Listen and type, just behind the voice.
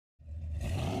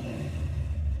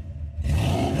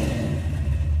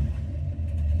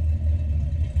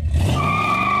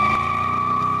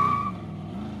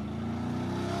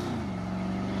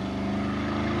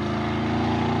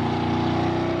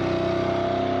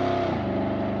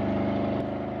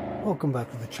Welcome back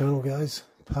to the channel, guys.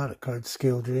 Paddock Card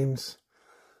Scale Dreams.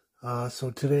 So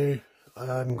today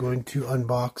I'm going to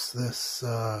unbox this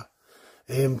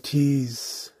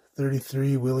AMT's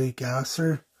 33 Willie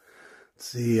gasser.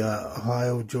 It's the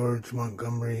Ohio George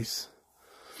Montgomery's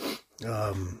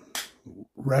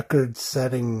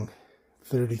record-setting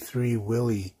 33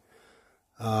 Willie,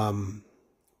 or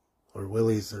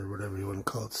Willys, or whatever you want to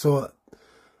call it. So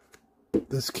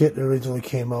this kit originally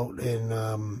came out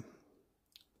in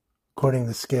according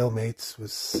to Scalemates,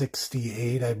 was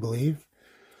 68, I believe,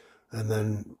 and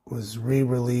then was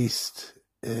re-released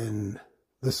in,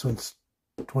 this one's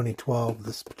 2012,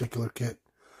 this particular kit,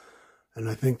 and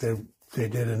I think they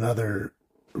did another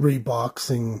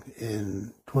reboxing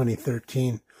in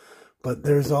 2013, but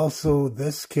there's also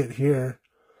this kit here,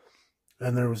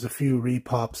 and there was a few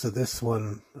repops of this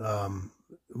one.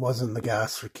 It wasn't the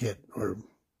gasser kit, or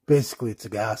basically it's a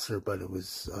gasser, but it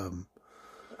was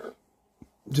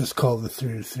just called the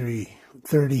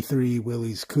 33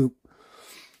 Willys Coupe,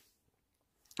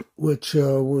 which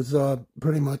was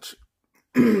pretty much,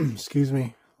 excuse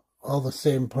me, all the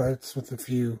same parts with a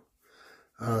few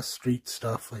street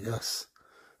stuff, I guess.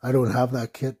 I don't have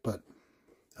that kit, but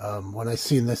when I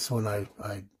seen this one,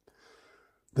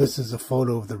 this is a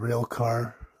photo of the real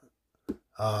car.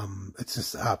 It's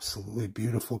just absolutely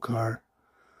beautiful car.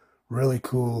 Really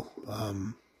cool.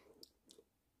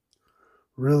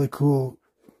 Really cool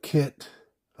kit,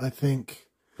 I think.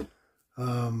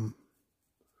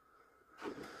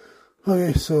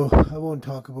 Okay, so I won't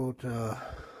talk about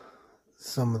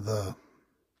some of the...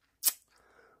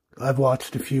 I've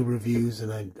watched a few reviews,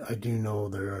 and I do know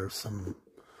there are some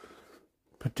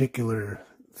particular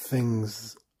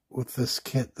things with this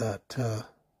kit that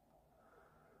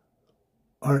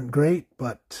aren't great,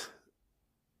 but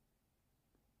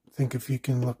I think if you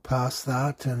can look past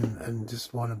that and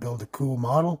just want to build a cool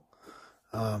model,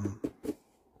 and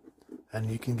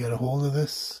you can get a hold of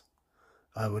this,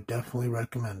 I would definitely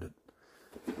recommend it.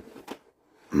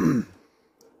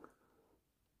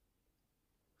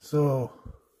 So,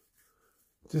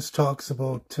 this talks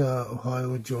about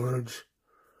Ohio George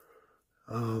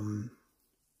during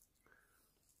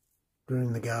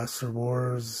the Gasser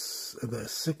Wars of the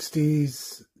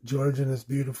 60s. George in his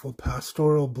beautiful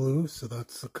pastoral blue, so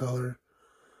that's the color.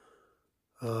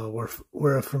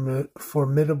 We're a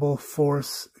formidable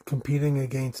force competing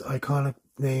against iconic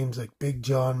names like Big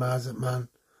John, Mazatman,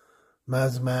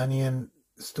 Mazmanian,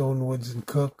 Stonewoods, and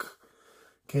Cook,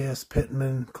 K.S.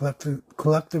 Pittman.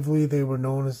 Collectively, they were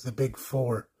known as the Big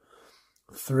Four,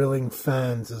 thrilling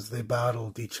fans as they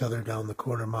battled each other down the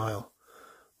quarter mile.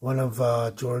 One of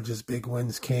George's big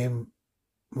wins came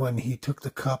when he took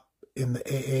the cup in the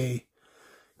AA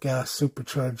gas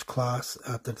supercharged class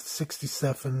at the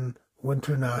 67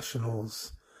 Winter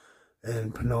Nationals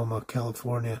in Sonoma,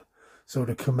 California. So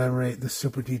to commemorate the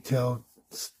super detailed,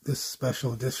 this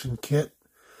special edition kit,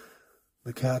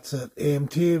 the cats at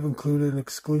AMT have included an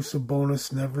exclusive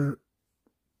bonus never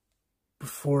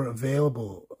before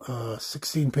available,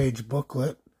 16-page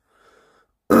booklet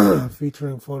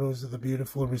featuring photos of the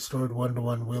beautiful restored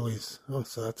one-to-one Willys. Oh,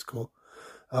 so that's cool.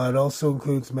 It also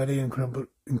includes many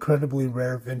incredibly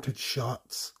rare vintage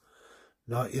shots,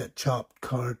 not yet chopped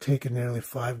car taken nearly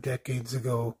 5 decades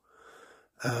ago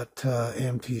at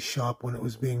AMT's shop when it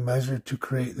was being measured to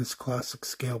create this classic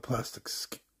scale plastics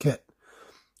kit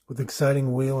with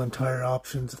exciting wheel and tire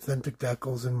options, authentic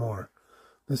decals, and more.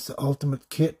 This is the ultimate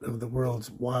kit of the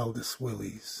world's wildest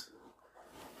Willys.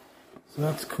 So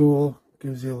that's cool.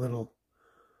 Gives you a little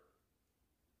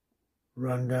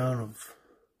rundown of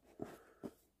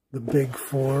the Big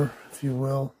Four, if you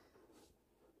will.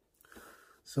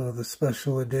 So the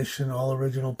special edition, all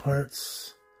original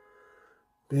parts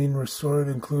being restored,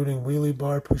 including wheelie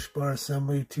bar, push bar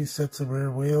assembly, 2 sets of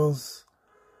rear wheels,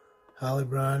 Halley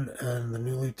brand, and the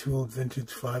newly tooled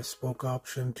vintage 5-spoke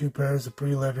option, 2 pairs of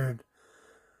pre-lettered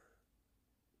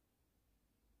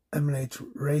M&H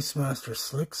Racemaster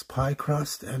slicks, pie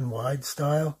crust and wide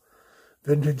style,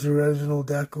 vintage original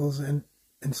decals and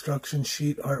instruction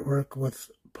sheet artwork with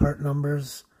part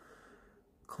numbers,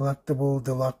 collectible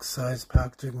deluxe size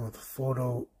packaging with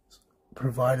photos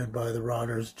provided by the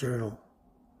Rodders Journal.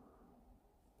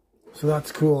 So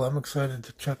that's cool. I'm excited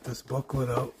to check this booklet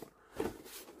out.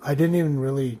 I didn't even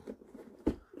really...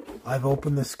 I've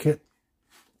opened this kit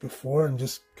before and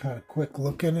just kind of quick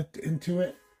look into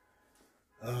it.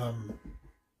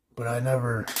 But I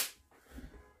never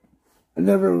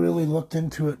really looked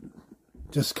into it.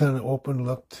 Just kind of opened,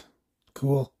 looked,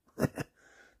 cool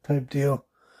type deal.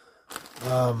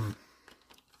 So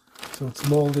it's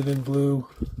molded in blue.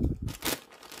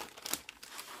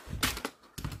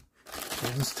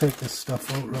 I'll just take this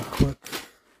stuff out real quick.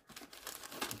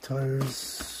 The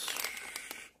tires,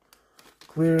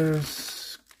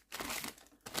 clears,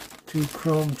 2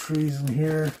 chrome trees in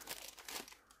here.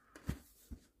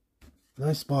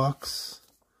 Nice box.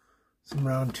 Some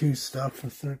round 2 stuff for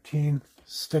 13.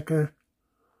 Sticker.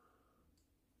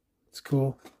 It's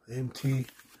cool. AMT.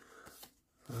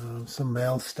 Some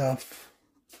mail stuff.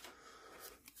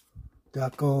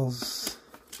 Decals.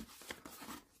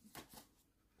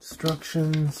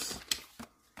 Instructions.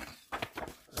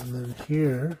 And then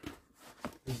here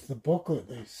is the booklet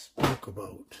they spoke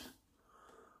about.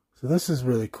 So this is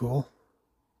really cool.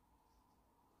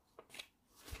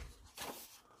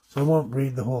 So I won't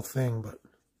read the whole thing, but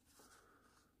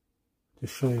to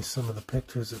show you some of the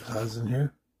pictures it has in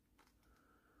here,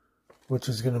 which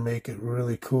is going to make it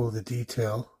really cool. The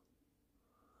detail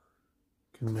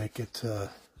can make it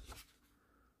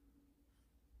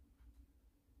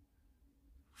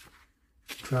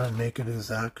try and make it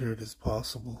as accurate as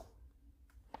possible.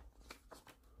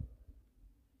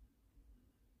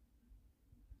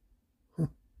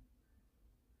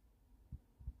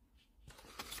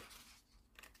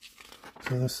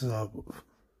 So this is a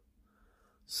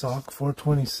sock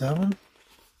 427,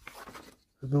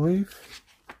 I believe.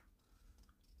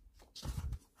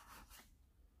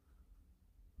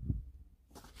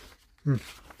 Yeah,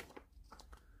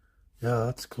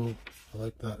 that's cool. I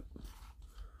like that.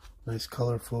 Nice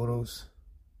color photos.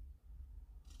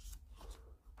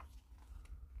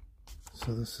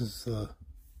 So this is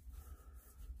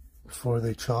before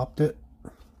they chopped it.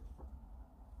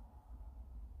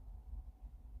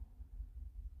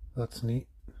 That's neat.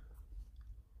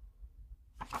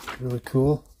 Really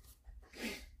cool.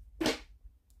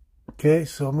 Okay,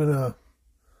 so I'm gonna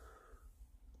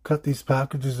cut these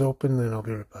packages open, then I'll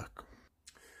be right back.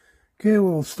 Okay,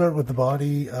 we'll start with the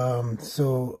body.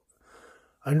 So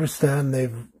I understand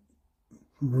they've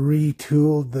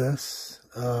retooled this.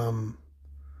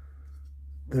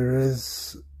 There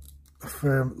is a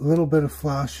fair little bit of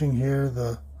flashing here.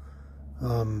 The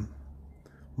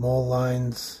mold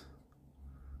lines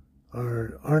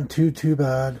aren't too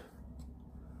bad.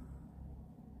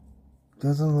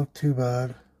 Doesn't look too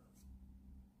bad.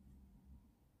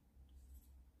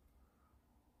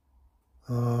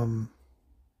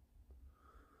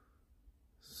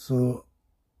 So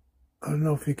I don't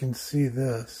know if you can see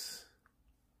this.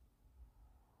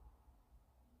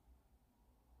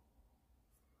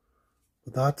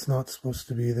 But that's not supposed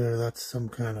to be there. That's some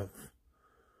kind of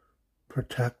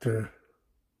protector.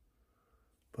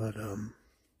 But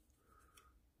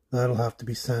that'll have to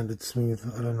be sanded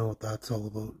smooth. I don't know what that's all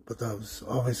about, but that was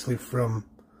obviously from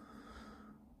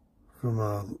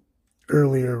a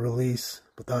earlier release,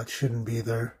 but that shouldn't be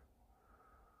there.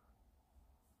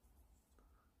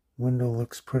 Window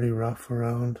looks pretty rough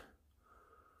around.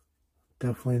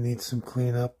 Definitely needs some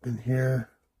cleanup in here.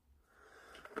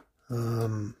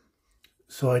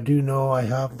 So I do know I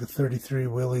have the 33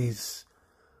 Willys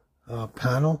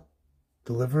panel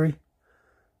delivery.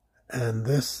 And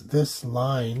this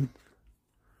line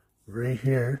right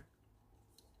here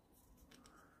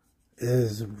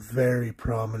is very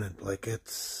prominent. Like,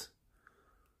 it's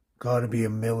got to be a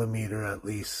millimeter at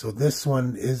least. So this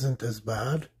one isn't as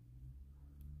bad.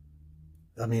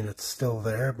 I mean, it's still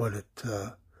there, but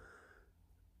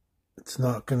it's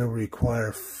not going to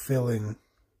require filling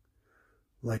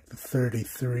like the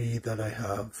 33 that I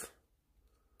have,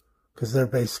 because they're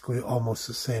basically almost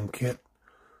the same kit.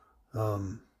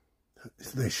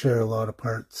 They share a lot of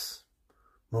parts,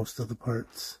 most of the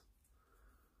parts.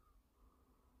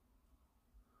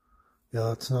 Yeah,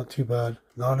 that's not too bad.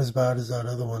 Not as bad as that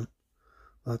other one,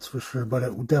 that's for sure. But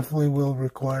it definitely will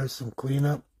require some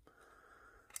cleanup.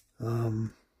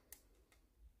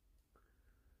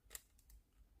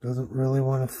 Doesn't really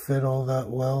want to fit all that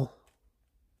well.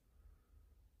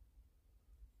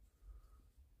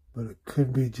 But it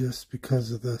could be just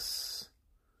because of these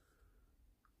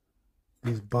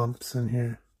bumps in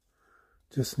here.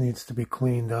 Just needs to be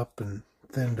cleaned up and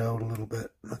thinned out a little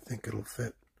bit. I think it'll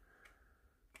fit.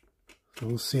 So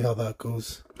we'll see how that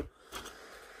goes.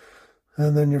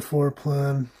 And then your floor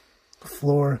pan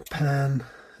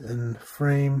and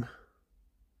frame.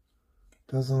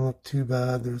 Doesn't look too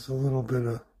bad. There's a little bit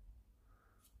of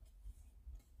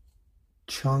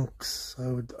chunks,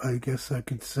 I guess I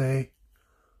could say,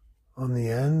 on the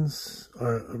ends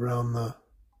or around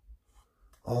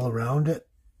all around it.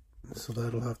 So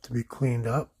that'll have to be cleaned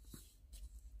up.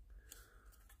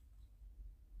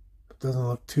 It doesn't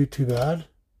look too bad.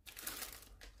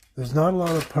 There's not a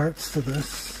lot of parts to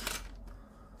this.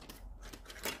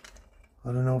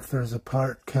 I don't know if there's a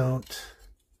part count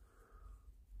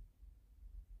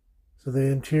So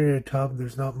the interior tub,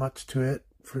 there's not much to it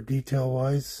for detail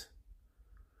wise.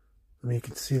 I mean, you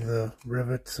can see the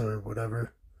rivets or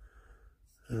whatever,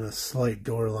 and a slight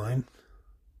door line.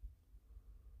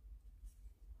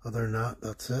 Other than that,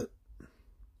 that's it.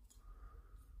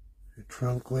 Your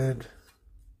trunk lid,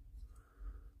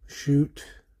 chute,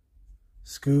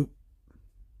 scoop.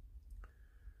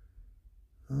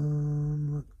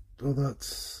 Oh,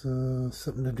 that's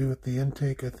something to do with the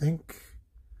intake, I think.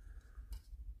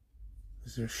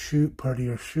 Is your chute, part of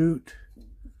your chute.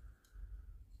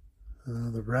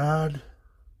 The rad.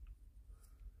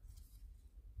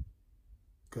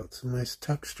 Got some nice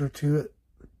texture to it.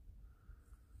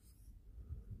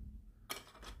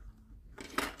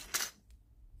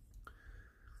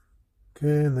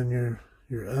 Okay, and then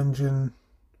your engine.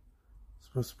 It's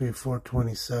supposed to be a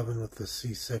 427 with the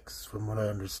C6 from what I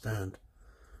understand.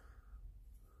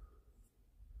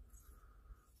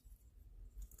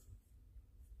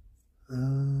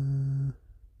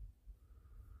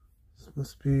 This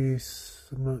must be,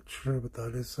 I'm not sure what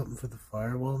that is, something for the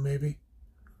firewall maybe?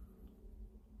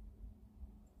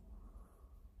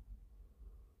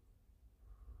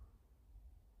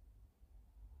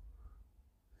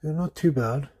 Yeah, not too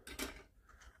bad.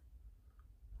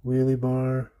 Wheelie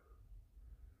bar.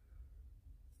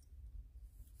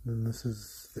 And this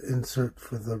is the insert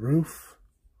for the roof.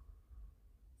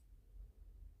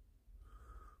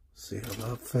 See how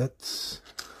that fits.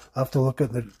 I'll have to look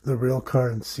at the real car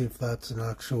and see if that's an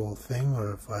actual thing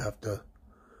or if I have to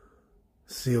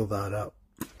seal that up,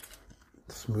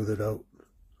 smooth it out.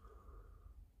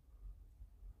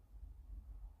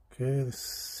 Okay, the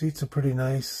seats are pretty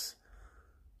nice,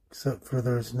 except for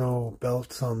there's no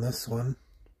belts on this one.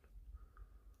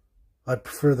 I'd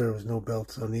prefer there was no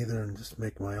belts on either and just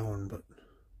make my own, but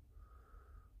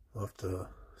I'll have to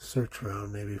search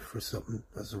around maybe for something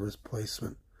as a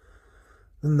replacement.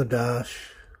 Then the dash.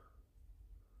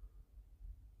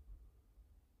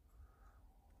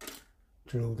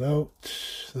 Drilled out.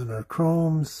 Then our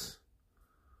chromes.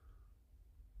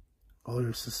 All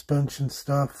your suspension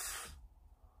stuff.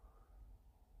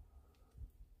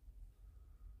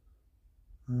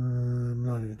 I'm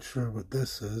not even sure what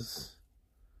this is.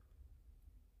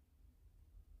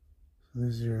 So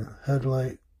these are your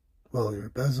headlight, well, your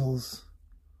bezels,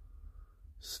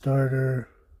 starter,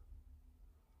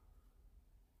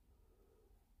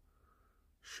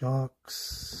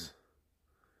 shocks,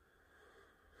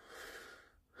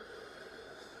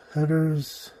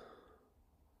 headers.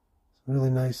 Really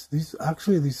nice. These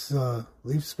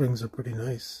leaf springs are pretty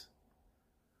nice.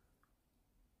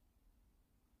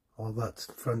 All that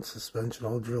front suspension,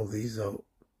 I'll drill these out.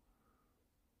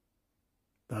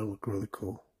 That'll look really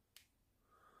cool.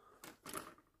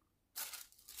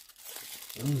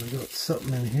 Oh, we got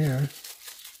something in here. Not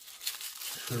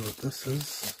sure what this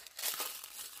is.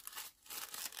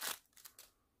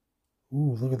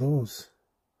 Ooh, look at those.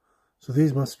 So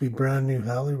these must be brand new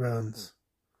Halley rounds.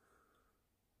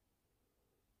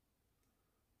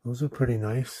 Those are pretty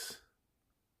nice.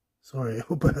 Sorry, I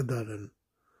hope I had that in.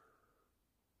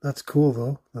 That's cool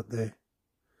though, that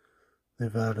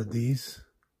they've added these.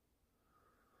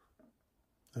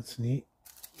 That's neat.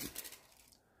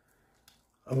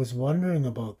 I was wondering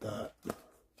about that.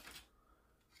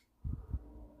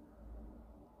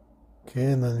 Okay,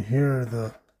 and then here are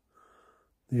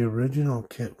the original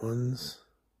kit ones.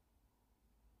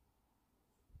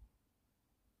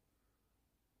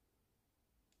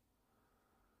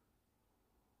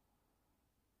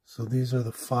 So these are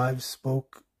the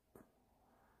 5-spoke.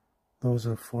 Those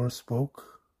are 4-spoke.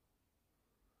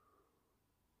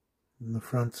 And the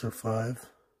fronts are 5.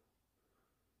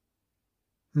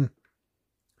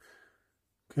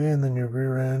 Okay, and then your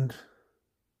rear end,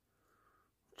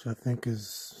 which I think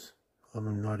is,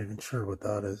 I'm not even sure what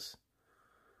that is.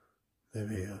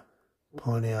 Maybe a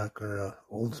Pontiac or a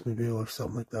Oldsmobile or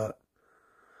something like that.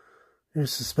 Your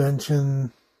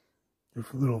suspension, your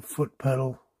little foot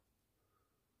pedal,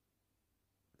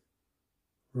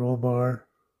 roll bar,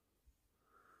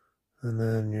 and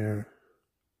then your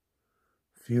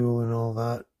fuel and all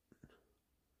that,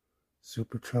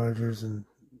 superchargers and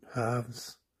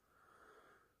halves.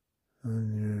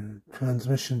 And your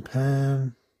transmission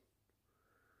pan,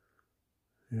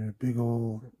 your big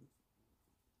old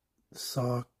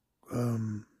sock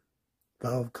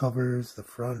valve covers, the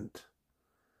front,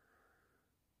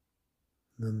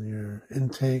 and then your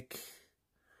intake,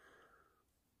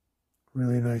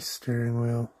 really nice steering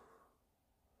wheel.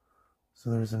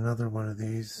 So there's another one of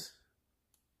these.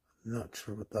 I'm not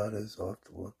sure what that is, I'll have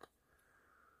to look.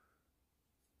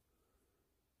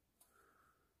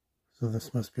 So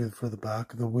this must be for the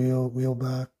back of the wheel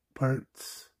back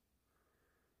parts.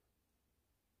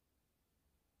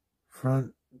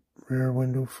 front, rear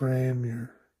window frame,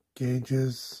 your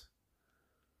gauges.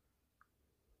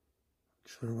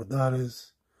 Not sure what that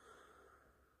is.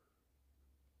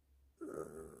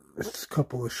 Just a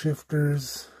couple of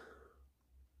shifters.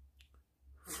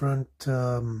 Front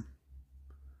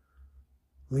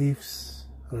leaves,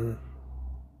 or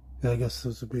yeah, I guess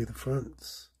those would be the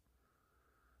fronts.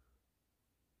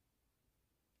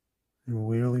 Your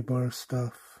wheelie bar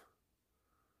stuff.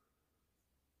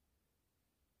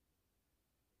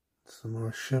 Some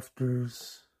more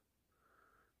shifters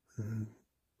and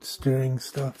steering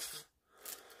stuff.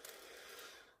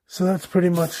 So that's pretty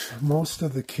much most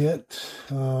of the kit.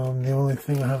 The only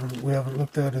thing we haven't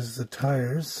looked at is the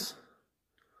tires.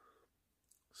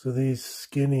 So these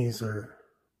skinnies are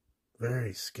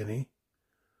very skinny.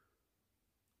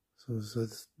 So it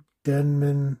says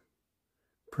Denman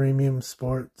Premium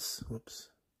Sports. Whoops.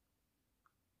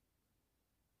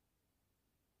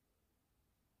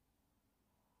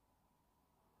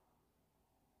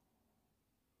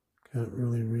 Can't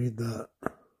really read that.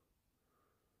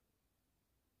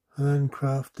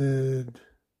 Handcrafted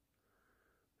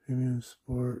Premium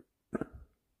Sport.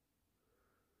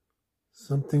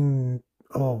 Something,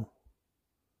 oh,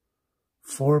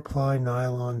 4-ply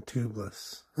nylon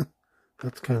tubeless.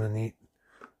 That's kind of neat.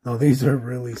 No, these are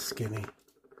really skinny.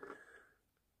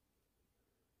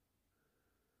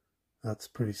 That's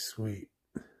pretty sweet.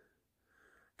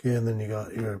 Okay, and then you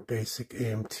got your basic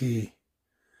AMT.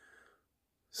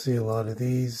 See a lot of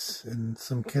these in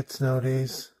some kits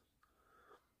nowadays.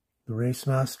 The Race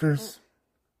Masters.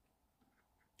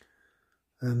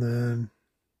 And then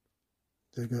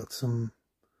they got some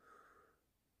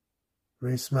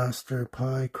Race Master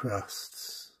pie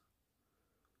crusts.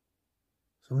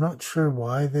 So I'm not sure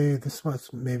why this was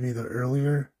maybe the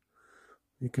earlier,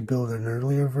 you could build an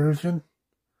earlier version.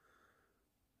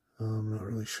 I'm not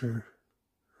really sure.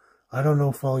 I don't know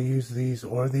if I'll use these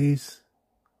or these.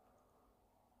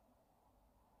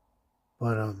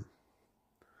 But,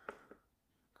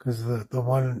 because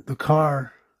the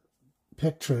car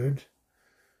pictured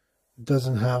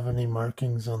doesn't have any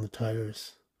markings on the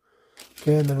tires.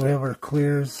 Okay, and then we have our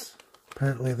clears.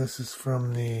 Apparently this is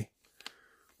from the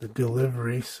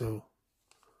delivery, so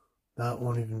that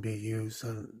won't even be used.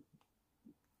 And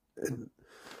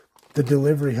the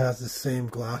delivery has the same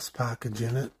glass package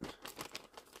in it.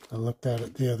 I looked at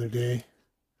it the other day.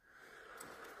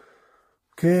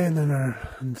 Okay, and then our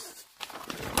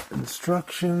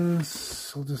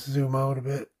instructions. I'll just zoom out a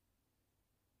bit.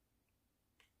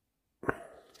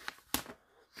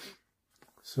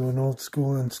 So an old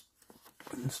school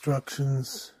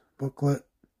instructions booklet.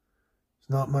 There's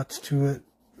not much to it.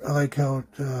 I like how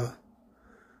it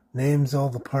names all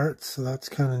the parts, so that's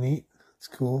kind of neat. It's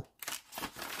cool.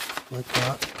 Like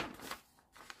that.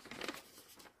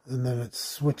 And then it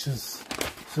switches.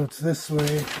 So it's this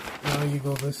way. Now you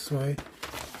go this way.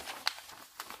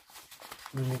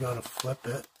 Then you gotta flip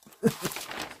it.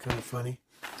 Kind of funny.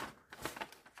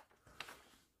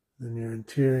 Then your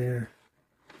interior.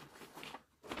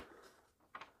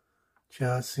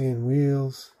 Chassis and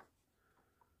wheels.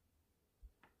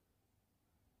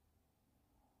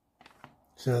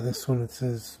 So this one it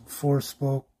says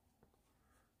 4-spoke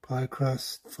pie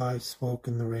crust, 5-spoke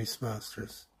in the Race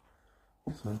Masters.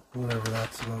 So whatever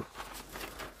that's about.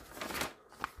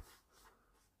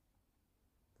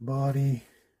 Body,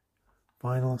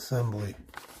 final assembly.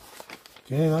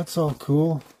 Okay, that's all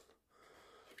cool.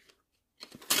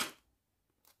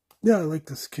 Yeah, I like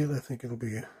this kit. I think it'll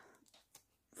be a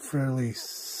fairly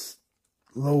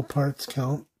low parts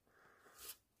count.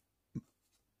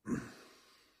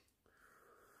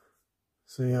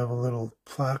 So you have a little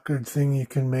placard thing you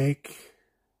can make.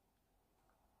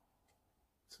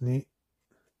 It's neat.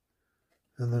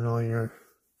 And then all your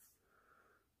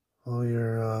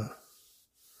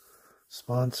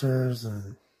sponsors,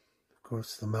 and of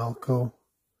course the Malco,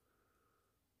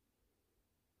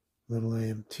 little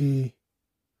AMT,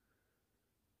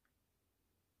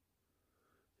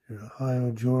 your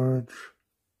Ohio George.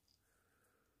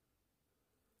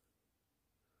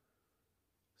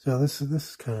 So this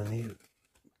is kind of neat. It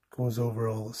goes over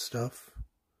all the stuff.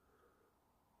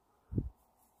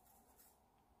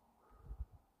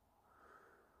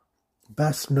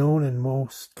 Best known and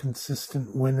most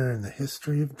consistent winner in the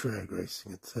history of drag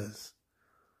racing, it says.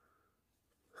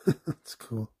 That's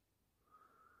cool.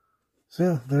 So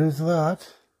yeah, there's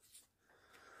that.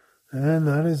 And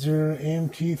that is your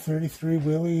AMT 33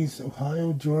 Willys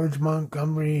Ohio George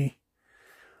Montgomery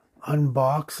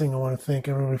unboxing. I want to thank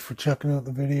everybody for checking out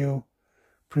the video.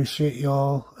 Appreciate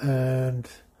y'all, and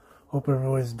hope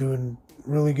everyone's doing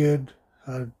really good.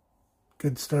 Had a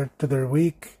good start to their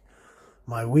week.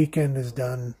 My weekend is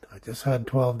done. I just had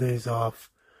 12 days off.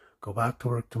 Go back to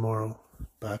work tomorrow.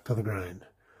 Back to the grind.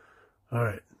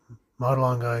 Alright. Model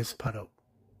on, guys. Pat out.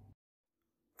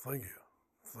 Thank you.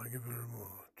 Thank you very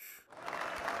much.